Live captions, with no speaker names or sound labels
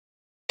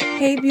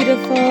Hey,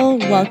 beautiful.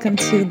 Welcome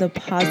to the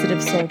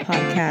Positive Soul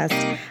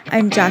Podcast.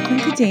 I'm Jacqueline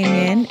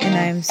Kadamian, and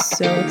I'm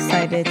so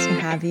excited to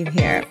have you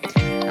here.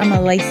 I'm a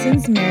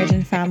licensed marriage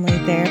and family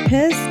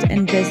therapist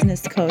and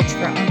business coach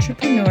for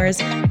entrepreneurs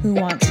who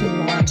want to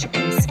launch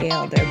and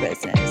scale their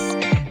business.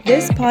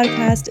 This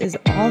podcast is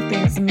all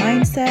things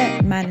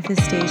mindset,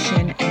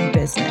 manifestation, and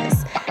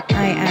business.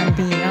 I am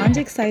beyond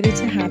excited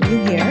to have you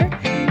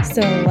here. So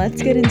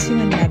let's get into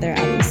another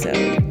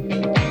episode.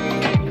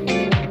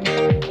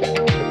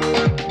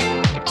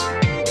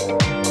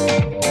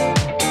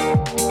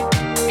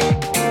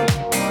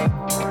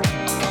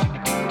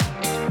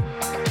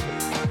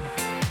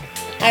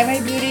 Hi,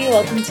 my beauty.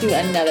 Welcome to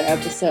another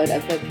episode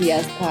of the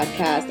PS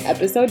Podcast,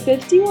 episode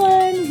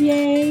 51.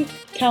 Yay!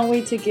 Can't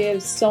wait to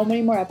give so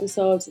many more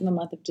episodes in the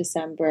month of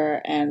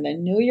December and the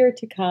new year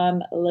to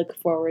come. Look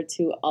forward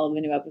to all of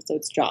the new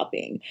episodes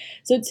dropping.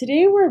 So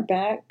today we're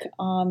back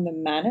on the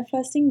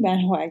manifesting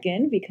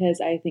bandwagon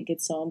because I think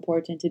it's so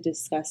important to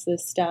discuss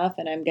this stuff,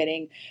 and I'm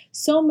getting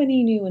so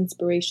many new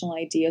inspirational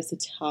ideas to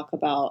talk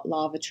about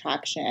law of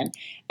attraction.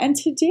 And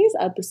today's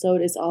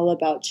episode is all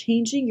about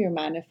changing your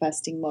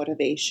manifesting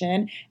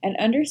motivation and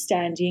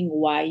understanding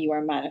why you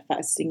are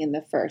manifesting in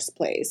the first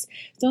place.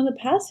 So in the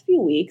past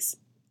few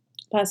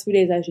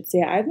days, I should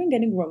say, I've been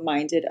getting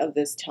reminded of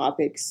this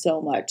topic so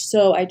much.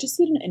 So I just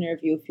did an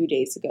interview a few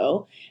days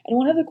ago, and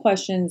one of the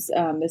questions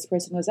this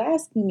person was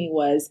asking me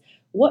was,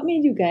 what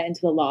made you get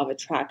into the law of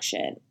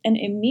attraction? And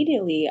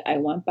immediately I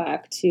went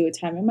back to a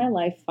time in my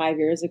life 5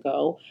 years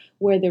ago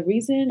where the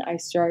reason I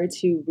started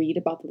to read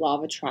about the law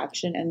of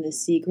attraction and the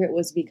secret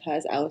was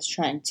because I was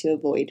trying to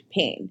avoid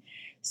pain.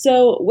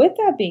 So, with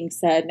that being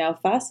said, now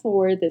fast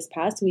forward this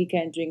past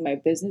weekend during my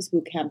business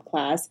bootcamp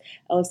class,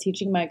 I was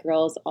teaching my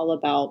girls all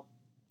about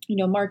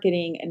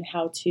marketing and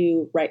how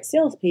to write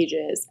sales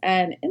pages.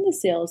 And in the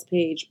sales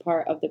page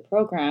part of the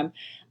program,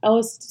 I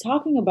was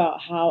talking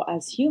about how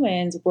as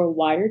humans, we're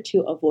wired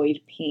to avoid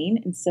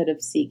pain instead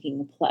of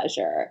seeking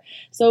pleasure.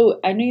 So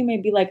I know you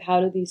may be like, how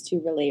do these two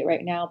relate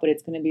right now? But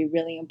it's going to be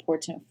really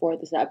important for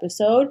this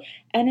episode.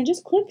 And it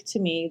just clicked to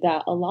me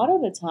that a lot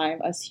of the time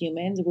as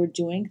humans, we're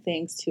doing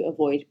things to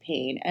avoid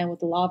pain. And with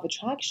the law of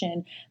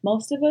attraction,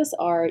 most of us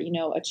are,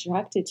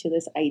 attracted to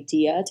this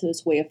idea, to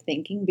this way of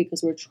thinking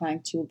because we're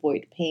trying to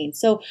avoid pain.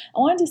 So I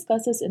want to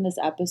discuss this in this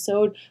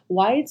episode,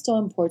 why it's so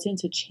important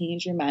to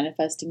change your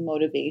manifesting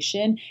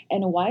motivation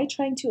and why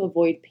trying to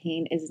avoid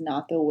pain is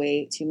not the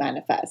way to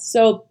manifest.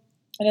 So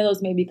I know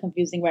those may be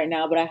confusing right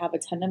now, but I have a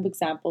ton of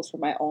examples from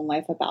my own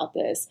life about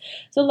this.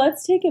 So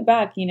let's take it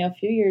back. A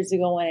few years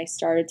ago when I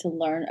started to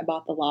learn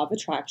about the law of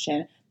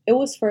attraction, it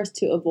was first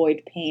to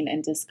avoid pain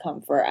and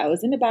discomfort. I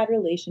was in a bad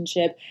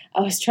relationship.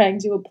 I was trying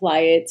to apply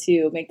it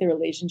to make the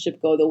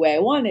relationship go the way I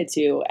wanted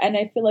to. And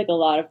I feel like a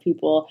lot of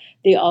people,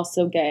 they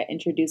also get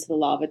introduced to the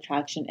law of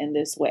attraction in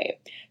this way.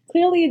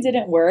 Clearly, it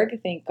didn't work.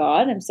 Thank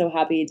God. I'm so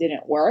happy it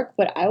didn't work.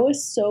 But I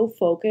was so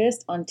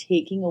focused on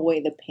taking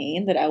away the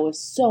pain that I was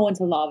so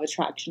into law of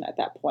attraction at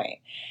that point.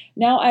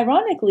 Now,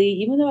 ironically,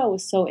 even though I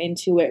was so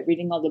into it,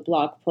 reading all the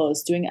blog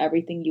posts, doing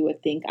everything you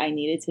would think I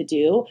needed to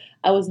do,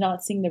 I was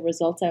not seeing the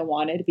results I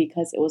wanted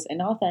because it was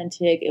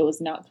inauthentic. It was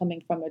not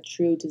coming from a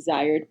true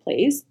desired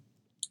place.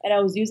 And I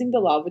was using the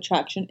law of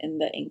attraction in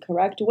the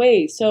incorrect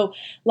way. So,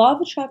 law of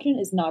attraction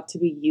is not to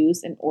be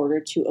used in order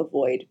to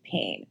avoid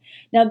pain.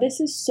 Now, this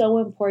is so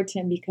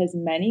important because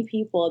many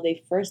people,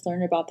 they first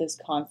learn about this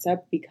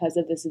concept because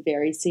of this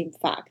very same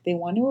fact. They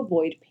want to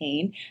avoid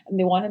pain and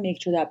they want to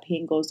make sure that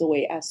pain goes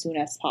away as soon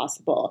as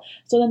possible.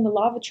 So then the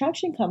law of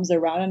attraction comes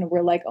around and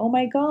we're like, oh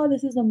my God,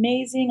 this is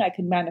amazing. I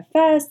can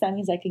manifest. That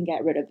means I can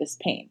get rid of this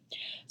pain.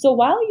 So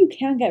while you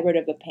can get rid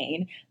of the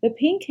pain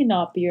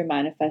cannot be your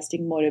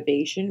manifesting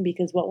motivation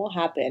because what will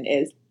happen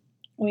is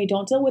when you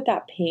don't deal with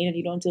that pain and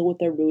you don't deal with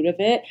the root of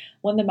it,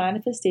 when the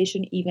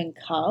manifestation even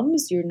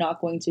comes, you're not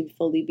going to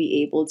fully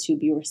be able to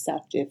be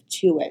receptive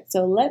to it.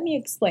 So let me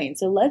explain.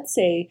 So let's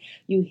say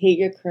you hate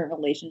your current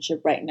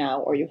relationship right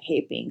now, or you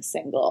hate being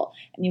single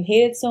and you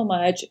hate it so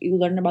much, you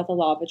learn about the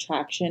law of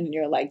attraction and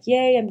you're like,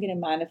 yay, I'm going to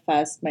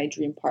manifest my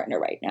dream partner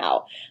right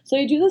now. So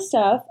you do the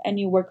stuff and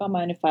you work on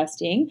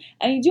manifesting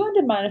and you do end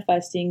up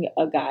manifesting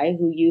a guy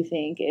who you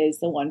think is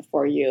the one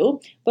for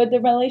you, but the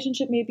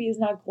relationship maybe is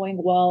not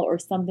going well or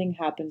something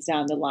happens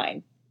down the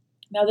line.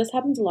 Now, this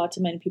happens a lot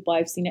to many people.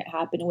 I've seen it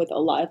happen with a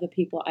lot of the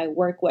people I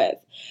work with.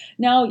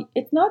 Now,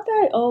 it's not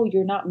that, oh,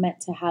 you're not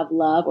meant to have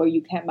love or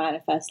you can't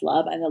manifest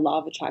love and the law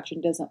of attraction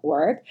doesn't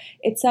work.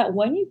 It's that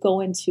when you go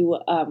into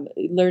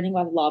learning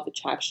about the law of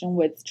attraction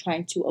with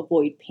trying to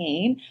avoid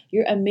pain,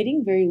 you're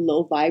emitting very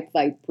low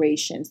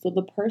vibrations. So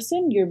the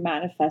person you're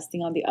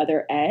manifesting on the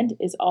other end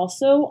is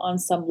also on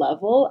some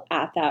level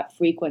at that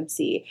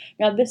frequency.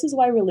 Now, this is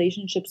why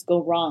relationships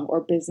go wrong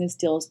or business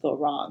deals go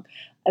wrong.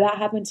 That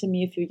happened to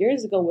me a few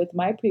years ago with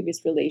my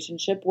previous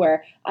relationship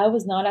where I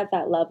was not at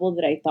that level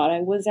that I thought I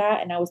was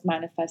at, and I was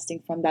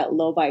manifesting from that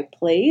low vibe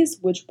place,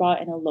 which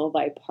brought in a low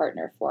vibe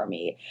partner for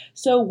me.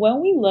 So when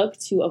we look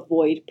to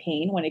avoid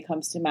pain when it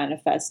comes to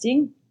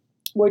manifesting,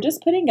 we're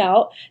just putting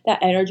out that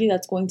energy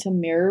that's going to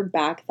mirror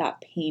back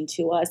that pain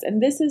to us.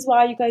 And this is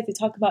why you guys, they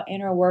talk about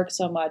inner work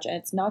so much. And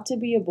it's not to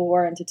be a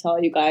bore and to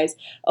tell you guys,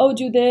 oh,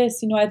 do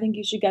this, I think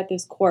you should get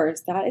this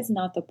course. That is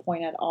not the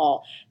point at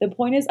all. The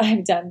point is,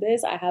 I've done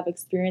this, I have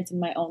experience in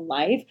my own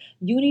life.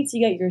 You need to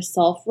get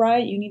yourself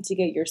right. You need to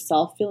get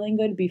yourself feeling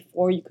good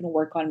before you can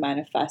work on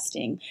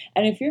manifesting.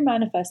 And if you're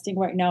manifesting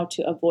right now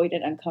to avoid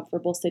an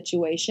uncomfortable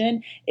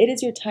situation, it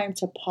is your time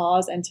to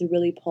pause and to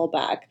really pull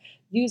back.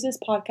 Use this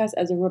podcast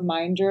as a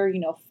reminder,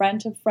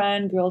 friend to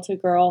friend, girl to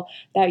girl,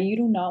 that you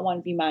do not want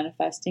to be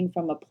manifesting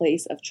from a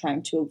place of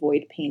trying to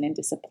avoid pain and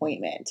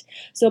disappointment.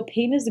 So,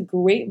 pain is a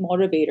great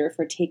motivator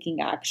for taking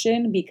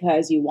action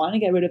because you want to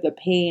get rid of the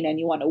pain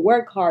and you want to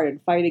work hard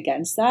and fight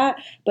against that.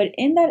 But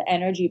in that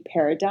energy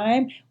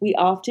paradigm, we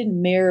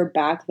often mirror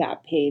back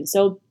that pain.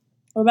 So,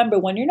 remember,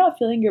 when you're not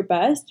feeling your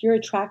best, you're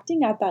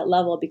attracting at that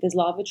level because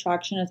law of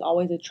attraction is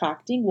always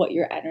attracting what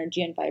your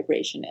energy and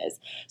vibration is.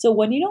 So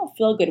when you don't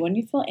feel good, when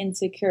you feel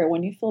insecure,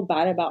 when you feel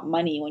bad about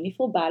money, when you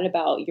feel bad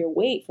about your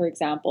weight, for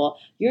example,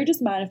 you're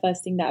just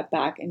manifesting that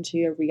back into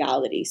your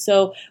reality.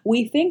 So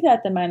we think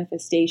that the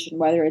manifestation,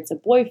 whether it's a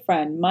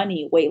boyfriend,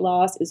 money, weight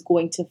loss, is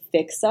going to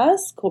fix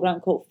us, quote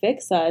unquote,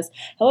 fix us.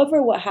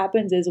 However, what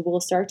happens is we'll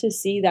start to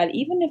see that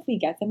even if we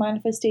get the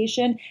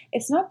manifestation,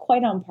 it's not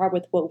quite on par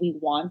with what we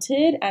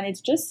wanted, and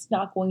it's just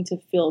not going to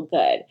feel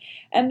good.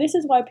 And this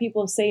is why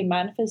people say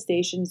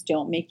manifestations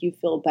don't make you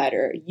feel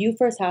better. You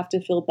first have to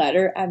feel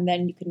better, and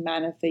then you can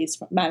manifest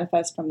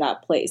from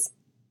that place.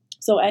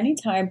 So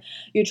anytime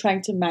you're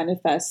trying to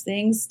manifest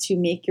things to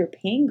make your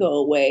pain go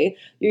away,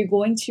 you're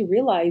going to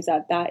realize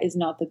that that is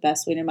not the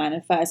best way to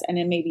manifest, and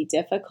it may be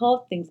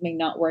difficult. Things may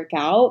not work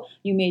out.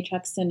 You may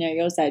attract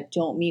scenarios that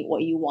don't meet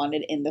what you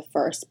wanted in the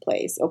first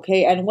place,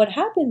 okay? And what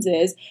happens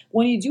is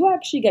when you do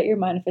actually get your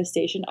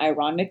manifestation,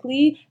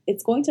 ironically,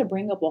 it's going to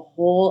bring up a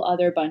whole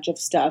other bunch of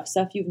stuff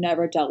you've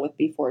never dealt with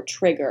before,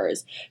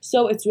 triggers.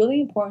 So it's really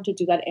important to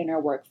do that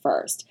inner work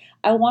first.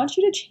 I want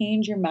you to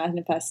change your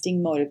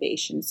manifesting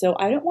motivation. So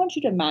I don't want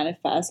you to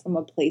manifest from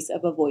a place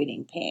of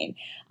avoiding pain.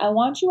 I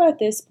want you at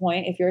this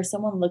point, if you're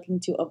someone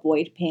looking to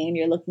avoid pain,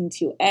 you're looking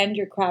to end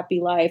your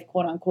crappy life,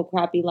 quote unquote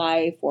crappy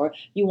life, or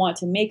you want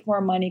to make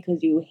more money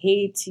because you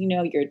hate,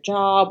 your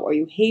job, or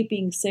you hate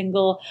being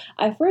single.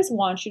 I first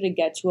want you to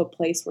get to a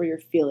place where you're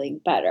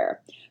feeling better.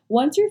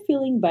 Once you're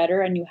feeling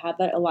better and you have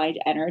that aligned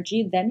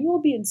energy, then you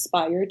will be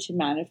inspired to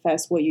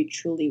manifest what you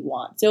truly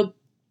want. So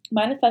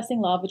manifesting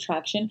law of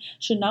attraction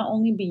should not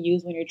only be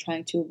used when you're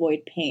trying to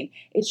avoid pain.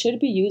 It should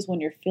be used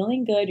when you're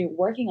feeling good, you're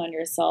working on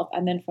yourself,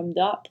 and then from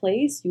that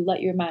place, you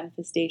let your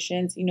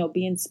manifestations,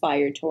 be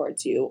inspired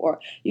towards you, or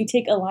you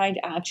take aligned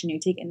action,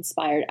 you take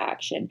inspired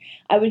action.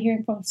 I've been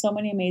hearing from so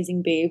many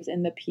amazing babes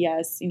in the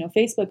PS,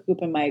 Facebook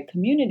group in my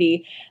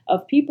community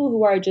of people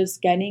who are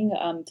just getting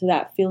to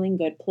that feeling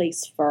good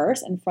place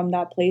first, and from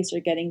that place, you're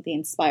getting the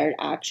inspired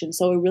action.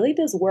 So it really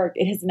does work.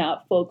 It is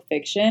not folk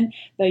fiction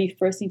that you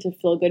first need to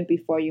feel good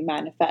before you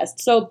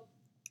manifest. So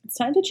it's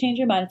time to change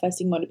your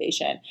manifesting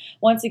motivation.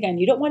 Once again,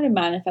 you don't want to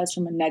manifest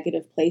from a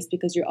negative place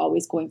because you're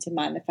always going to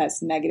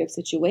manifest negative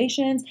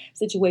situations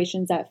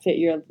that fit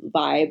your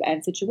vibe,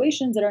 and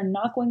situations that are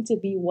not going to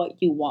be what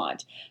you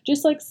want.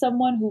 Just like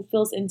someone who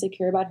feels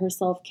insecure about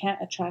herself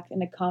can't attract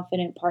a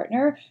confident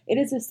partner, it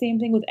is the same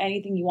thing with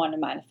anything you want to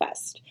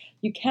manifest.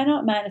 You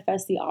cannot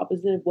manifest the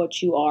opposite of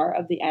what you are,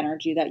 of the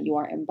energy that you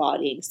are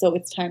embodying. So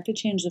it's time to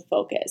change the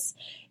focus.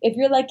 If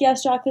you're like,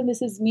 yes, Jacqueline,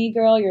 this is me,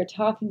 girl, you're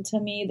talking to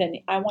me, then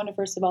I want to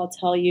first of all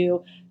tell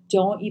you,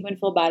 don't even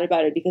feel bad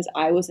about it because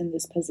I was in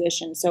this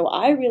position. So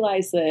I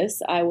realized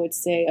this, I would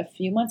say, a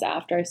few months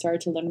after I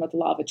started to learn about the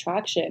law of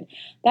attraction,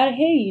 that,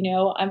 hey,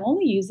 I'm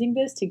only using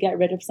this to get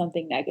rid of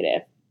something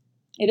negative.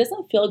 It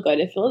doesn't feel good.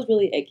 It feels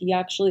really icky,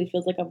 actually. It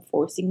feels like I'm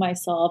forcing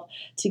myself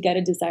to get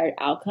a desired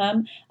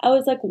outcome. I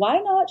was like, why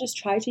not just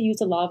try to use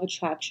the law of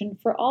attraction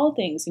for all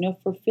things,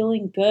 for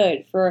feeling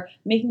good, for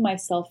making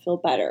myself feel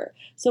better.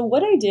 So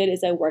what I did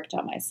is I worked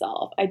on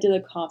myself. I did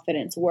a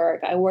confidence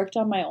work. I worked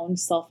on my own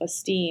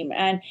self-esteem.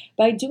 And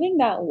by doing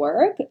that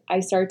work,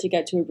 I started to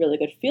get to a really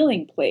good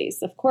feeling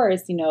place. Of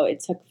course, it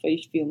took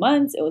a few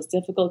months. It was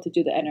difficult to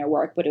do the inner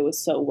work, but it was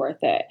so worth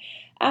it.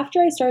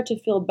 After I started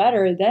to feel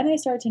better, then I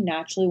started to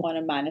naturally want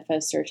to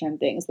manifest certain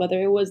things,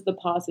 whether it was the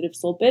positive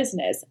soul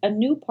business, a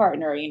new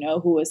partner,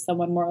 who is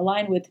someone more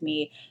aligned with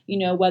me,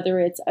 whether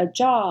it's a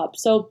job.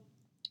 So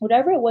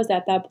whatever it was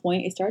at that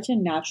point, it started to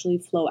naturally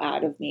flow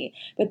out of me.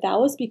 But that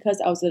was because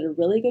I was at a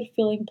really good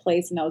feeling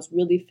place and I was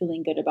really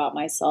feeling good about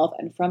myself.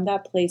 And from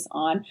that place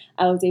on,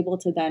 I was able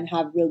to then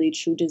have really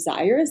true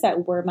desires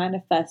that were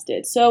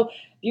manifested. So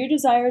if your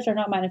desires are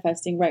not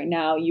manifesting right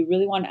now, you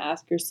really want to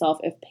ask yourself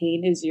if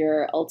pain is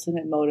your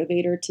ultimate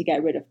motivator to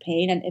get rid of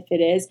pain. And if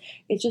it is,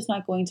 it's just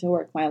not going to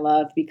work, my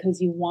love, because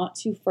you want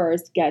to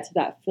first get to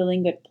that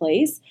feeling good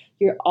place.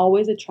 You're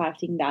always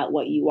attracting that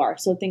what you are.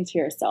 So think to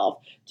yourself,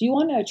 do you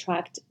want to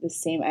attract the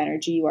same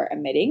energy you are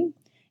emitting?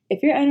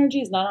 If your energy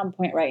is not on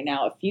point right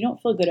now, if you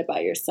don't feel good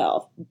about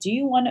yourself, do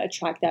you want to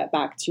attract that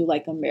back to you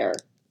like a mirror?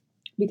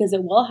 because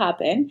it will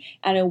happen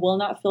and it will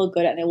not feel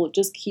good and it will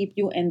just keep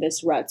you in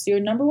this rut. So, your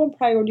number one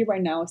priority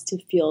right now is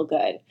to feel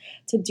good,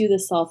 to do the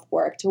self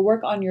work, to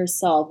work on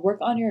yourself, work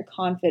on your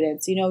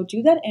confidence,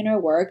 do that inner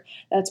work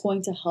that's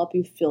going to help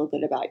you feel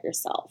good about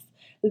yourself.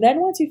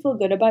 Then, once you feel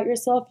good about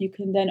yourself, you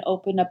can then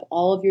open up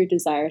all of your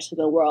desires to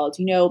the world.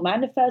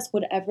 Manifest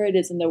whatever it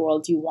is in the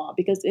world you want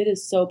because it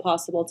is so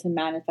possible to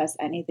manifest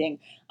anything.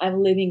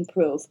 I'm living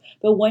proof.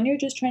 But when you're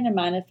just trying to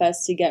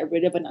manifest to get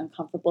rid of an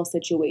uncomfortable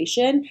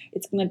situation,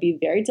 it's going to be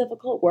very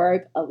difficult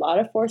work, a lot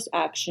of forced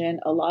action,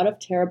 a lot of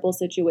terrible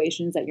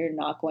situations that you're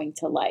not going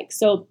to like.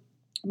 So,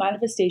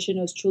 manifestation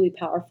is truly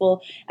powerful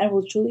and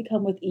will truly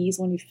come with ease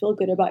when you feel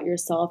good about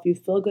yourself, you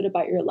feel good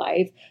about your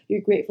life,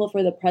 you're grateful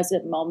for the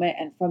present moment,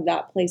 and from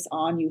that place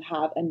on, you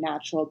have a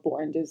natural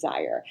born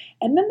desire.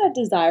 And then that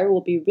desire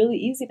will be really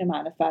easy to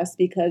manifest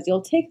because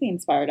you'll take the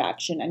inspired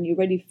action and you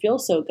already feel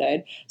so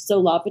good. So,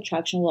 law of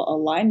attraction will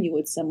align you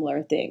with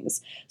similar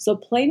things. So,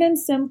 plain and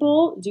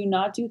simple, do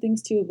not do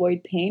things to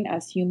avoid pain.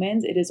 As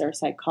humans, it is our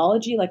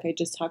psychology, like I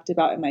just talked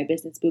about in my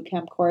business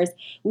bootcamp course.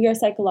 We are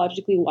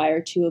psychologically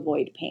wired to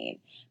avoid pain.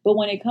 But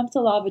when it comes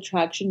to law of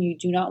attraction, you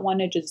do not want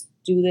to just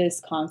do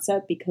this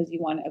concept because you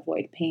want to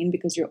avoid pain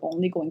because you're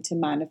only going to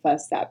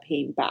manifest that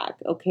pain back.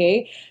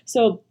 Okay.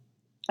 So,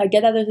 I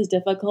get that this is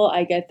difficult.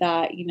 I get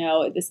that,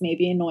 this may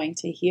be annoying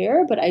to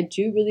hear, but I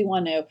do really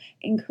want to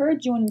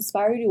encourage you and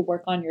inspire you to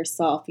work on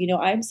yourself.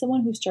 I'm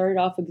someone who started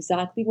off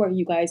exactly where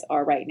you guys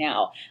are right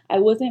now. I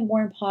wasn't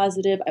born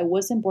positive. I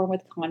wasn't born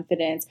with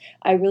confidence.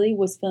 I really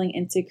was feeling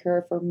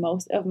insecure for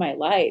most of my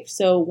life.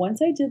 So once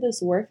I did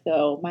this work,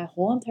 though, my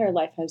whole entire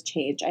life has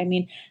changed. I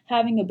mean,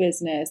 having a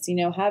business,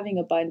 having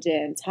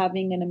abundance,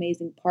 having an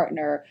amazing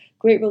partner,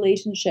 great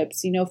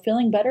relationships,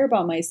 feeling better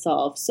about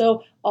myself.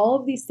 So all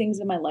of these things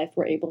in my life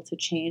were able to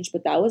change,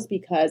 but that was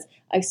because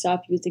I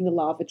stopped using the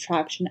law of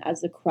attraction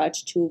as a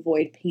crutch to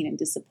avoid pain and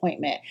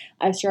disappointment.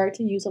 I started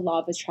to use the law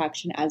of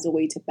attraction as a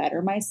way to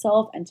better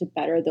myself and to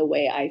better the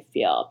way I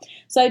feel.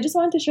 So I just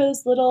wanted to share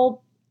this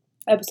little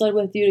episode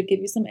with you to give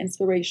you some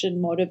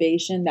inspiration,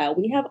 motivation that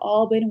we have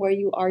all been where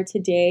you are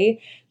today.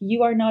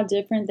 You are not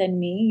different than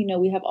me.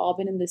 We have all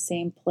been in the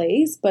same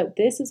place, but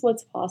this is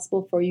what's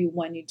possible for you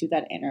when you do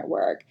that inner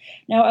work.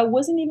 Now, I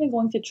wasn't even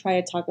going to try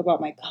to talk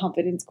about my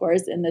confidence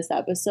course in this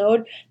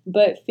episode,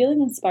 but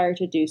feeling inspired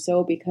to do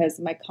so because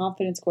my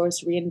confidence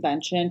course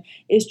reinvention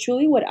is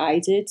truly what I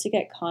did to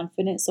get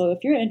confident. So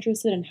if you're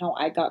interested in how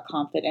I got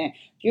confident,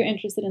 if you're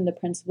interested in the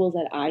principles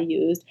that I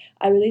used,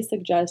 I really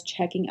suggest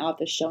checking out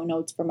the show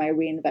notes for my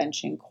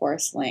reinvention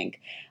course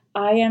link.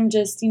 I am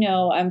just,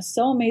 I'm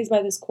so amazed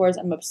by this course.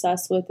 I'm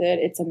obsessed with it.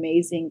 It's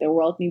amazing. The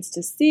world needs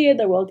to see it.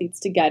 The world needs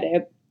to get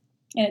it.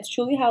 And it's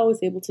truly how I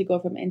was able to go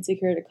from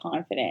insecure to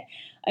confident.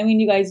 I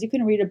mean, you guys, you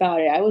can read about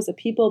it. I was a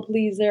people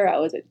pleaser. I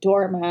was a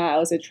doormat. I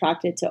was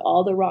attracted to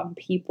all the wrong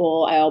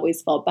people. I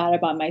always felt bad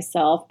about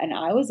myself. And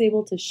I was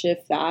able to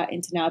shift that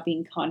into now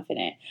being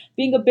confident,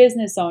 being a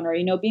business owner,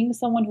 being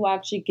someone who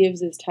actually gives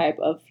this type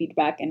of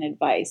feedback and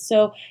advice.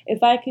 So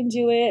if I can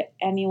do it,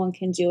 anyone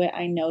can do it.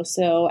 I know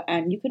so.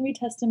 And you can read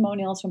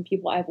testimonials from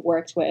people I've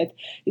worked with.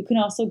 You can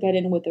also get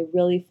in with a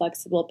really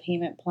flexible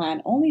payment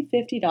plan, only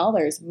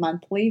 $50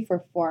 monthly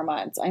for 4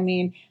 months. I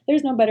mean,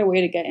 there's no better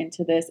way to get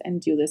into this and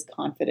do this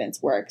confidence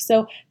work.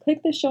 So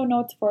click the show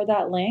notes for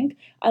that link.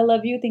 I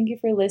love you. Thank you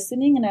for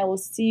listening. And I will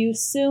see you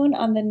soon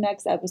on the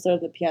next episode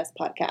of the PS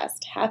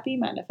Podcast. Happy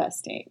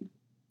manifesting.